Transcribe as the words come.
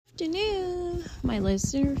afternoon, my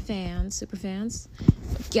listener fans, super fans.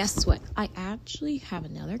 Guess what? I actually have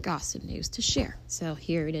another gossip news to share. So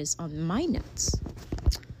here it is on my notes.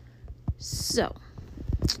 So,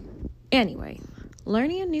 anyway,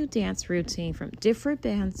 learning a new dance routine from different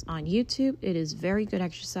bands on YouTube, it is very good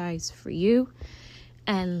exercise for you.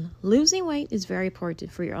 And losing weight is very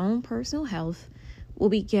important for your own personal health.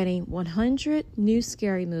 We'll be getting 100 new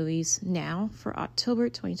scary movies now for October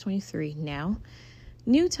 2023 now.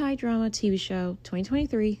 New Thai drama TV show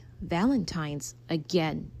 2023, Valentine's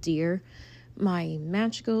Again, Dear. My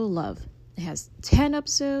Magical Love. It has 10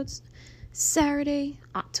 episodes. Saturday,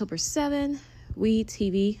 October 7, We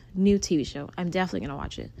TV, new TV show. I'm definitely going to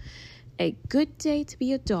watch it. A Good Day to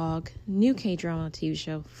Be a Dog, new K-drama TV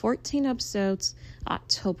show. 14 episodes,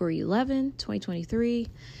 October 11, 2023.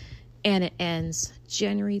 And it ends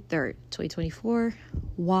January 3rd, 2024.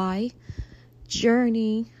 Why?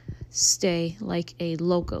 Journey, Stay Like a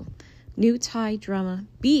Local. New Thai drama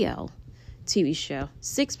BL TV show.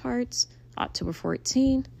 6 parts, October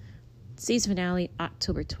 14. Season finale,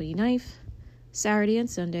 October 29th. Saturday and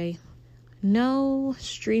Sunday. No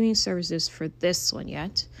streaming services for this one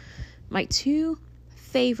yet. My 2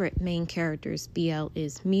 favorite main characters BL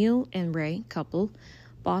is Mew and Ray couple.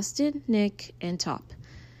 Boston, Nick, and Top.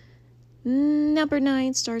 Number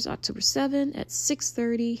 9 starts October 7 at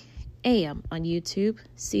 6:30 a.m. on YouTube.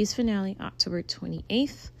 Season finale October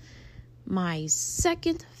 28th. My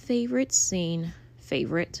second favorite scene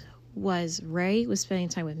was Ray was spending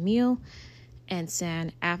time with Mew and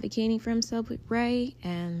San advocating for himself with Ray,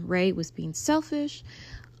 and Ray was being selfish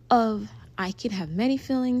of I can have many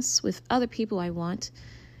feelings with other people I want.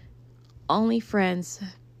 Only Friends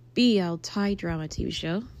BL Thai drama TV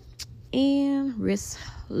show. And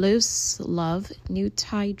Loose Love, new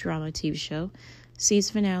Thai drama TV show.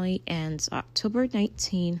 Season finale ends October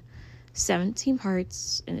 19, 17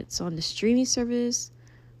 parts, and it's on the streaming service.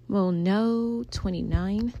 Well, no,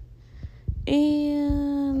 29.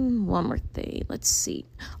 And one more thing, let's see.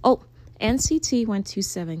 Oh, NCT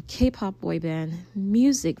 127 K-pop boy band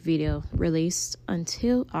music video released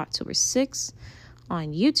until October 6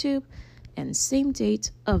 on YouTube, and same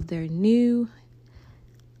date of their new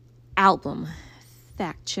album.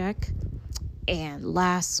 Fact check. And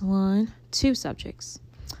last one, 2 subjects.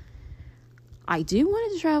 I do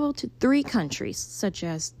want to travel to 3 countries such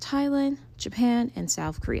as Thailand, Japan, and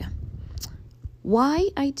South Korea. Why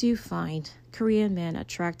I do find Korean men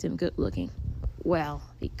attractive, good looking? Well,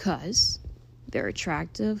 because they're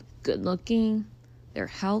attractive, good looking, they're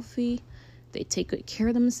healthy, they take good care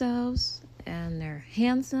of themselves, and they're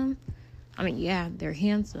handsome. I mean, yeah, they're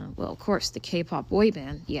handsome. Well, of course, the K-pop boy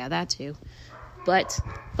band, yeah, that too. But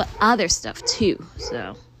other stuff too.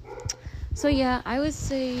 So yeah, I would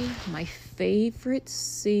say my favorite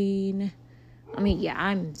scene. I mean, yeah,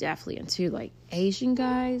 I'm definitely into like Asian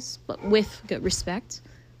guys, but with good respect.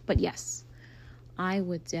 But yes, I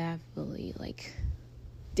would definitely like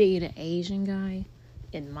date an Asian guy.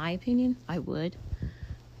 In my opinion, I would.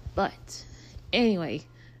 But anyway,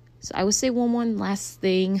 so I would say one last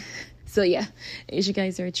thing. So yeah, Asian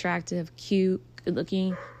guys are attractive, cute, good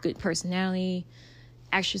looking, good personality,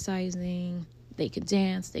 exercising, they could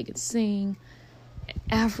dance, they could sing,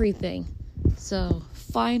 everything. So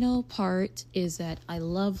final part is that I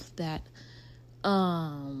love that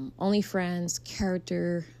Only Friends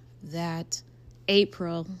character that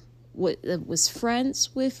April was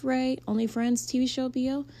friends with Ray, Only Friends TV show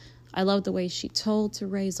BO. I love the way she told to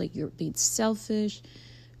Ray, like, you're being selfish.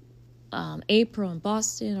 April and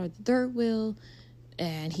Boston are the third wheel,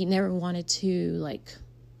 and he never wanted to like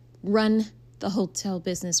run the hotel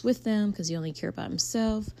business with them because he only cared about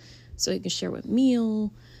himself, so he could share with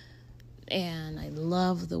Mew. And I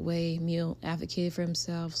love the way Mew advocated for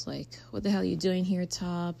himself. It's like, what the hell are you doing here,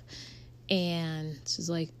 Top? And she's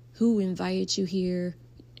like, who invited you here?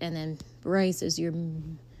 And then Ray says, you're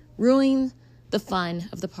ruining the fun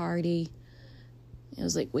of the party. It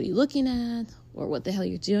was like, what are you looking at? Or what the hell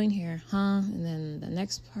you're doing here, huh? And then the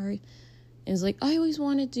next part is like, I always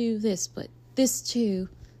want to do this, but this too.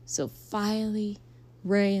 So finally,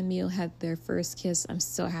 Ray and Mew had their first kiss. I'm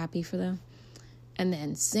so happy for them. And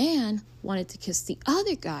then Zan wanted to kiss the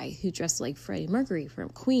other guy who dressed like Freddie Mercury from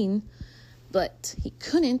Queen, but he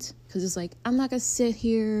couldn't because it's like, I'm not going to sit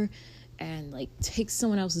here and like take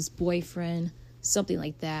someone else's boyfriend, something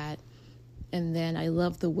like that. And then I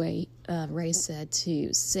love the way Ray said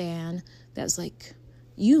to San, that's like,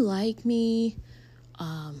 you like me.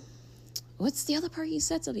 What's the other part he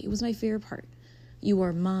said something? It was my favorite part. You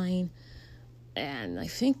are mine. And I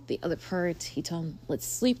think the other part, he told him, let's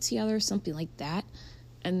sleep together, something like that.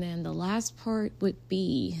 And then the last part would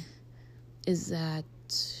be, is that,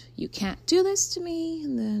 you can't do this to me.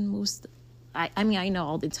 And then most, I mean, I know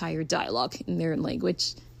all the entire dialogue in their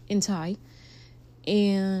language in Thai.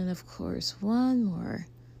 And of course, one more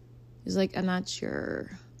is like, I'm not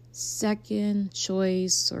your second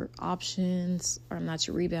choice or options, or I'm not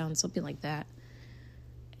your rebound, something like that.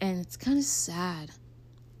 And it's kind of sad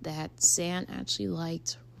that San actually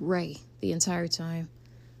liked Ray the entire time.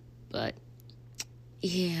 But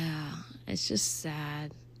yeah, it's just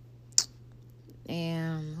sad.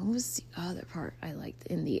 And what was the other part I liked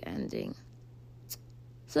in the ending?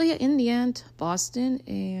 So yeah, in the end, Boston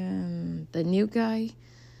and the new guy,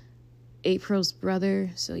 April's brother.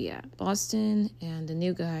 So yeah, Boston and the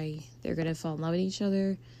new guy, they're going to fall in love with each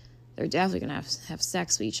other. They're definitely going to have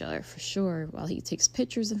sex with each other for sure while he takes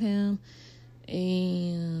pictures of him.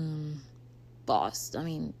 And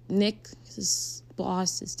Nick, his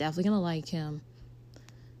boss, is definitely going to like him.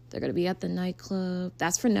 They're going to be at the nightclub.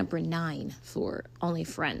 That's for number 9 for Only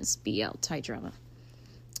Friends BL Thai drama.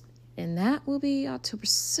 And that will be October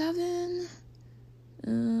 7.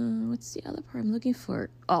 What's the other part I'm looking for?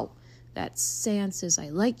 Oh, that San says, I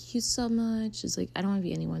like you so much. It's like, I don't want to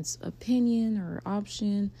be anyone's opinion or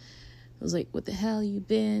option. I was like, what the hell you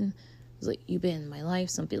been? I was like, you been in my life,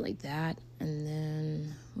 something like that. And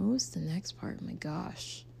then, what was the next part? Oh my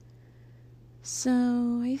gosh. So,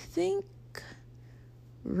 I think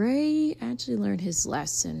Ray actually learned his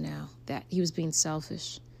lesson now, that he was being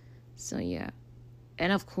selfish. So, yeah.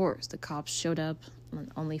 And of course, the cops showed up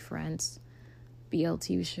on Only Friends BL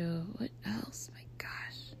TV show. What else? My gosh.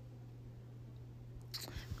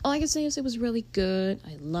 All I can say is it was really good.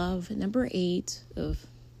 I love number 8 of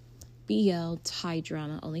BL Thai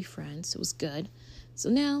drama Only Friends. It was good. So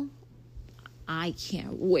now I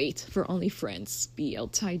can't wait for Only Friends BL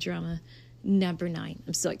Thai drama number 9.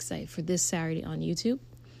 I'm so excited for this Saturday on YouTube.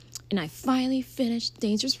 And I finally finished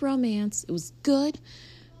Dangerous Romance. It was good.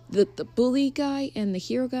 The bully guy and the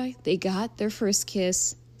hero guy, they got their first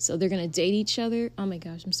kiss. So they're going to date each other. Oh my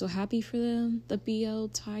gosh, I'm so happy for them. The BL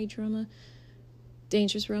Thai drama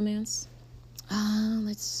Dangerous Romance.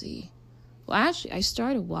 Let's see. Well, actually, I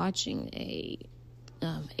started watching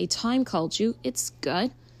a Time Called You. It's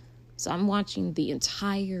good. So I'm watching the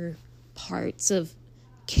entire parts of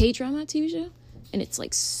K-drama TV show. And it's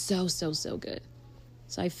like so good.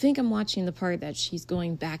 So I think I'm watching the part that she's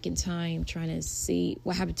going back in time, trying to see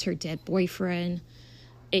what happened to her dead boyfriend.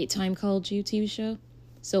 A Time Called You TV show.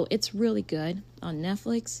 So it's really good on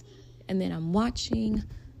Netflix. And then I'm watching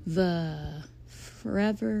the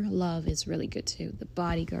Forever Love is really good too. The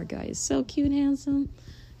bodyguard guy is so cute and handsome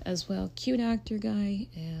as well. Cute actor guy.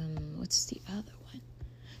 And what's the other one?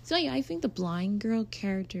 So yeah, I think the blind girl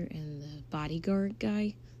character and the bodyguard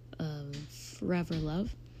guy of Forever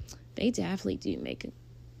Love, they definitely do make a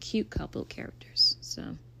cute couple characters.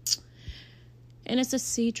 So, and it's a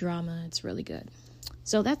C drama. It's really good.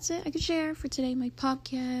 So that's it I could share for today, my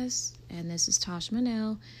podcast. And this is Tosh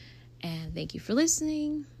Manel. And thank you for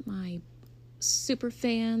listening, my super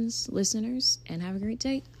fans, listeners. And have a great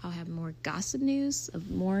day. I'll have more gossip news of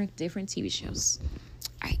more different TV shows.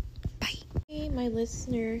 All right, bye. Hey, my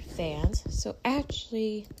listener fans. So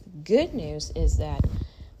actually, good news is that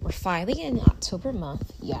we're finally in October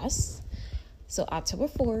month. Yes. So October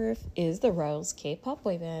 4th is the Rose K-pop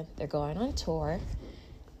boy band. They're going on tour.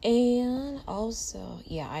 And also,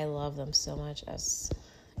 yeah, I love them so much as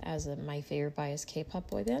my favorite biased K-pop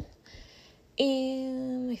boy band.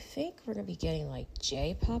 And I think we're going to be getting like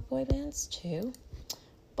J-pop boy bands too.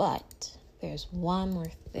 But there's one more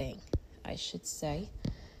thing I should say,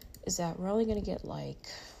 is that we're only going to get like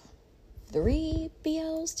 3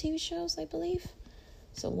 BLs TV shows, I believe.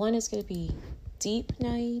 So one is going to be Deep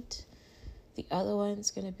Night. The other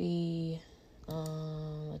one's going to be,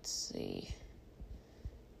 let's see.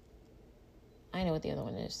 I know what the other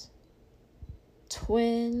one is.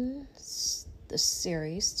 Twins, the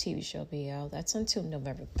series, TV show BL. That's until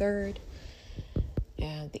November 3rd.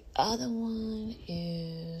 And the other one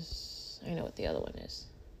is, I know what the other one is.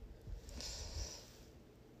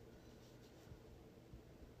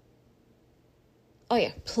 Oh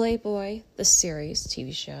yeah, Playboy, the series,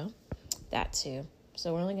 TV show. That too.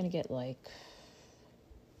 So we're only going to get like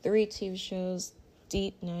 3 TV shows.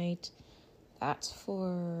 Deep Night. That's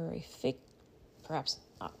for, I think, perhaps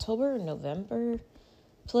October or November.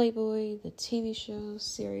 Playboy, the TV show,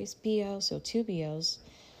 series, BL, so 2 BLs.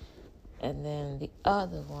 And then the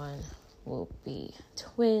other one will be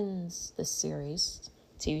Twins, the series,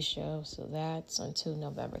 TV show. So that's until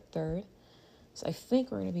November 3rd. So I think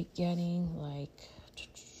we're going to be getting like,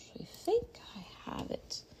 I think I have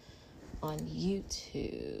it on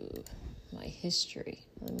YouTube, my history.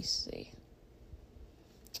 Let me see.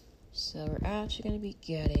 So we're actually going to be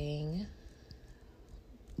getting...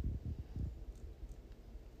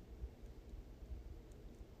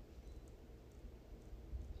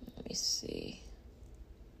 Let me see.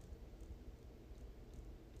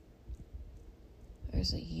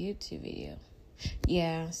 There's a YouTube video.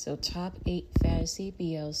 Yeah, so top 8 fantasy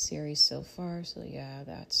BL series so far. So yeah,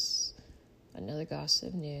 that's another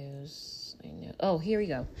gossip news. I know. Oh, here we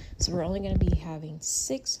go. So we're only going to be having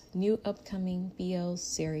 6 new upcoming BL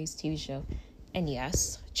series TV show. And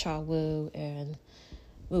yes, Cha Woo and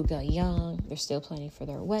Woo Ga Young, they're still planning for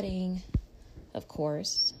their wedding, of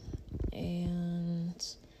course. And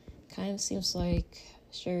kind of seems like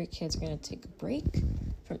Stray Kids are going to take a break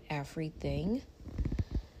from everything,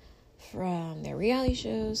 from their reality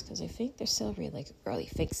shows, because I think they're celebrating like early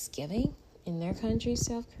Thanksgiving in their country,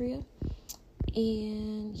 South Korea.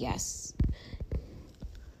 And yes,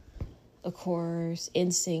 of course,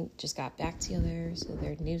 NSYNC just got back together, so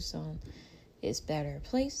their new song is Better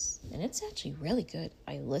Place, and it's actually really good.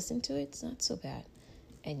 I listened to it, it's not so bad.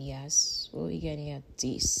 And yes, we'll be getting a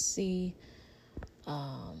DC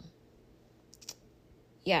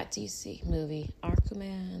DC movie,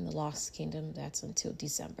 Aquaman and the Lost Kingdom. That's until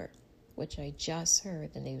December, which I just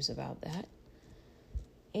heard the news about that.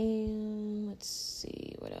 And let's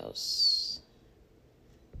see what else.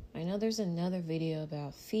 I know there's another video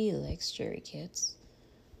about Felix Stray Kids.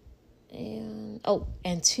 And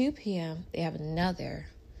 2 p.m. they have another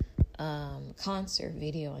concert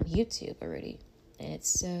video on YouTube already. And it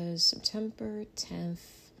says September 10th,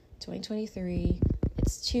 2023.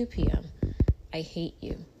 It's 2 p.m. I hate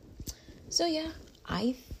you. So yeah,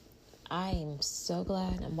 I'm so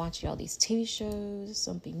glad I'm watching all these TV shows,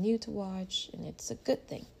 something new to watch, and it's a good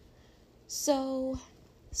thing. So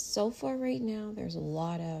far right now, there's a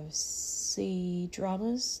lot of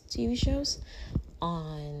C-dramas, TV shows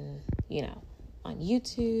on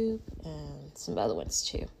YouTube and some other ones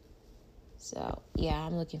too. So yeah,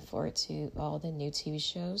 I'm looking forward to all the new TV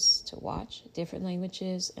shows to watch, different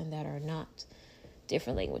languages and that are not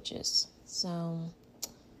different languages. So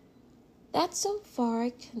that's so far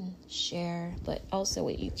I can share. But also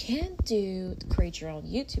what you can do to create your own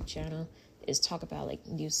YouTube channel is talk about like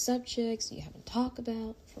new subjects you haven't talked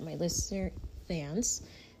about for my listener fans.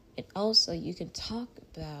 And also you can talk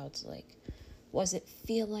about like, what does it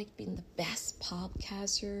feel like being the best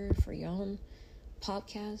podcaster for your own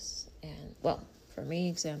podcast? And well, for me,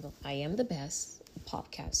 example, I am the best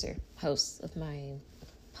podcaster, host of my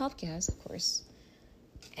podcast, of course.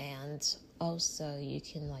 And also you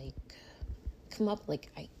can like come up with like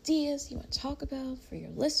ideas you want to talk about for your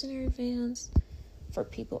listener fans, for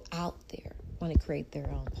people out there who want to create their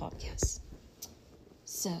own podcasts.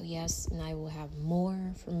 So yes, and I will have more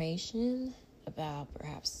information about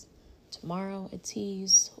perhaps tomorrow a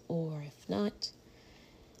tease, or if not,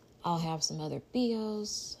 I'll have some other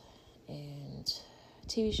bios and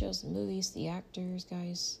TV shows and movies, the actors,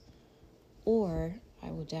 guys, or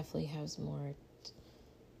I will definitely have some more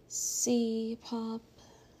C-pop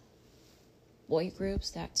boy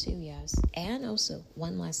groups, that too, yes. And also,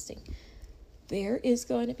 one last thing, there is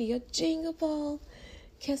going to be a Jingle Ball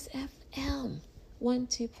Kiss FM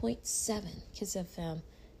 12.7 Kiss FM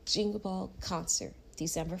Jingle Ball concert,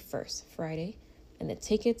 December 1st, Friday, and the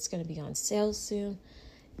ticket's going to be on sale soon.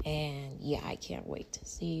 And yeah, I can't wait to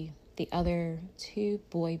see the other 2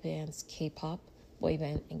 boy bands, Kpop boy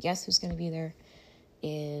band. And guess who's going to be there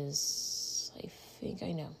is, I think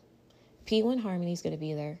I know, P1 Harmony's going to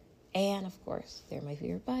be there. And of course, they're my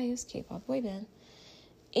favorite bias, Kpop boy band.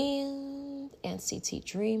 And NCT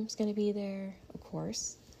Dream's going to be there, of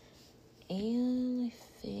course. And I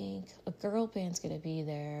think a girl band's going to be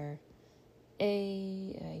there.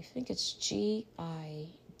 I think it's GIDLE.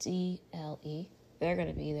 They're going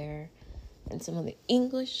to be there. And some of the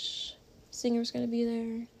English singers going to be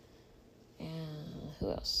there. And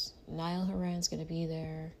who else? Niall Horan's going to be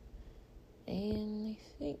there. And I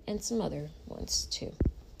think, and some other ones too.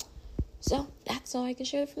 So that's all I can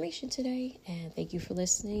share information today. And thank you for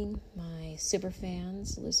listening, my super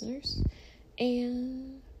fans, listeners.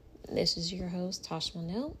 And this is your host, Tosh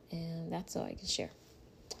Monell. And that's all I can share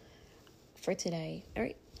for today. All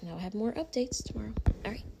right. And I'll have more updates tomorrow.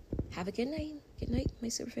 All right. Have a good night. Good night, my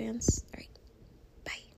super fans. All right.